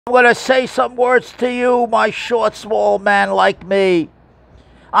I'm going to say some words to you, my short, small man like me.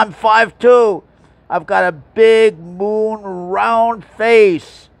 I'm 5'2". I've got a big moon round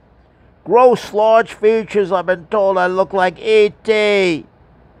face. Gross large features. I've been told I look like E.T.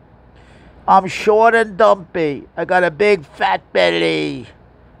 I'm short and dumpy. I got a big fat belly.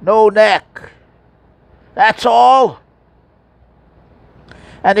 No neck. That's all.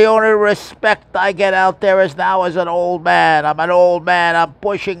 And the only respect I get out there is now as an old man. I'm an old man. I'm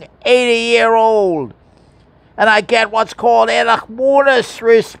pushing 80-year-old. And I get what's called Erachmunis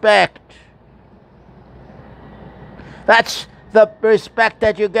respect. That's the respect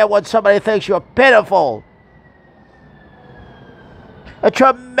that you get when somebody thinks you're pitiful. A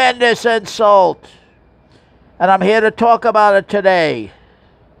tremendous insult. And I'm here to talk about it today.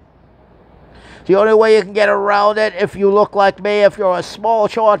 The only way you can get around it, if you look like me, if you're a small,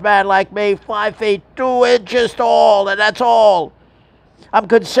 short man like me, 5 feet 2 inches tall, and that's all. I'm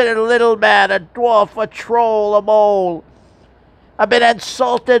considered a little man, a dwarf, a troll, a mole. I've been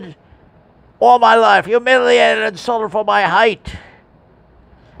insulted all my life, humiliated, insulted for my height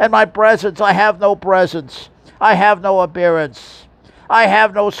and my presence. I have no presence. I have no appearance. I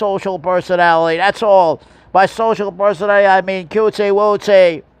have no social personality. That's all. By social personality, I mean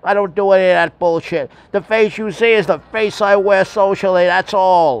cutesy-wootsy. I don't do any of that bullshit. The face you see is the face I wear socially. That's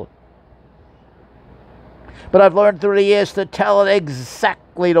all. But I've learned through the years to tell it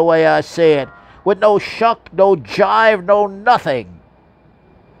exactly the way I see it. With no shuck, no jive, no nothing.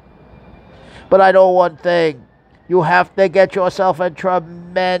 But I know one thing. You have to get yourself in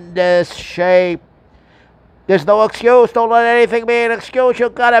tremendous shape. There's no excuse. Don't let anything be an excuse.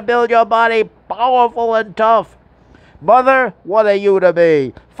 You've got to build your body powerful and tough. Mother, what are you to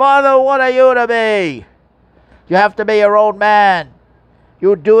be? Father, what are you to be? You have to be your own man.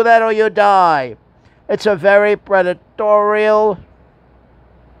 You do that or you die. It's a very predatorial,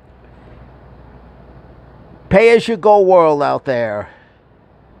 pay-as-you-go world out there.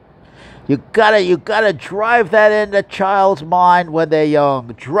 You gotta drive that in the child's mind when they're young.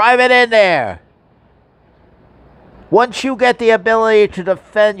 Drive it in there. Once you get the ability to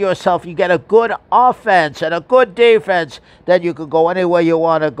defend yourself, you get a good offense and a good defense, then you can go anywhere you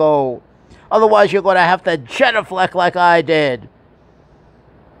want to go. Otherwise, you're going to have to genuflect like I did.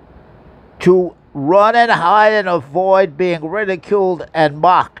 To run and hide and avoid being ridiculed and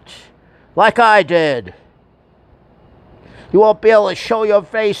mocked, like I did. You won't be able to show your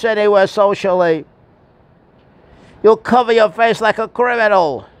face anywhere socially. You'll cover your face like a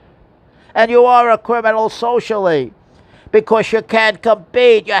criminal. And you are a criminal socially. Because you can't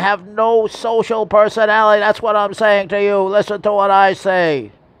compete. You have no social personality. That's what I'm saying to you. Listen to what I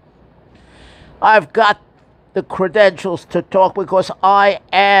say. I've got the credentials to talk because I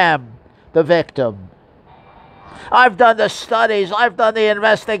am the victim. I've done the studies. I've done the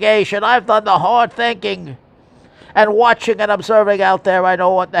investigation. I've done the hard thinking. And watching and observing out there, I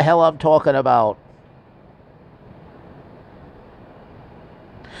know what the hell I'm talking about.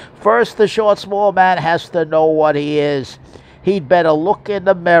 First, the short, small man has to know what he is. He'd better look in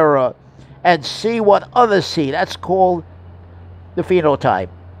the mirror and see what others see. That's called the phenotype.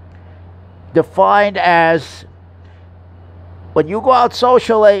 Defined as when you go out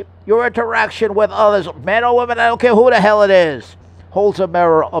socially, your interaction with others, men or women, I don't care who the hell it is, holds a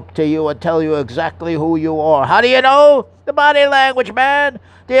mirror up to you and tell you exactly who you are. How do you know? The body language, man.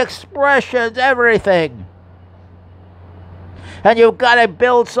 The expressions, everything. And you've got to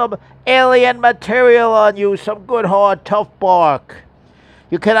build some alien material on you, some good, hard, tough bark.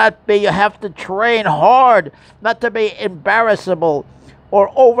 You cannot be, you have to train hard not to be embarrassable or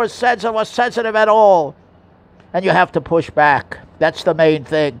oversensitive or sensitive at all. And you have to push back. That's the main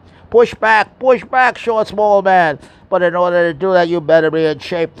thing. Push back, short, small man. But in order to do that, you better be in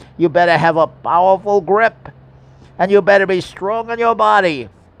shape. You better have a powerful grip. And you better be strong in your body,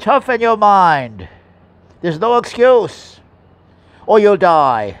 tough in your mind. There's no excuse. Or you'll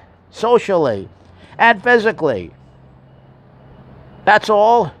die, socially and physically. That's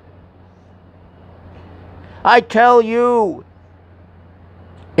all. I tell you,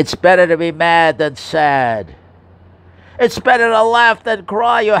 it's better to be mad than sad. It's better to laugh than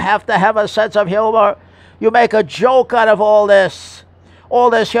cry. You have to have a sense of humor. You make a joke out of all this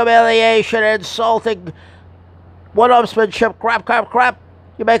humiliation, insulting, one-upsmanship, crap.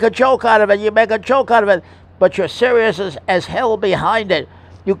 You make a joke out of it. But you're serious as hell behind it.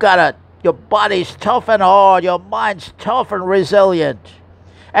 Your body's tough and hard. Your mind's tough and resilient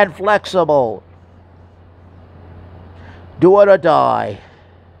and flexible. Do it or die.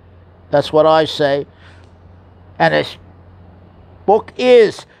 That's what I say. And this book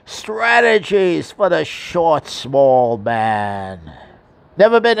is Strategies for the Short, Small Man.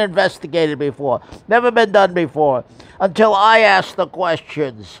 Never been investigated before. Never been done before. Until I ask the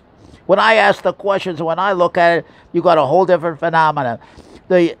questions. When I ask the questions, when I look at it, you got a whole different phenomenon.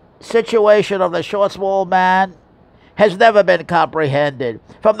 The situation of the short, small man has never been comprehended.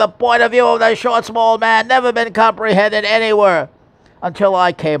 From the point of view of the short, small man, never been comprehended anywhere until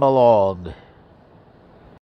I came along.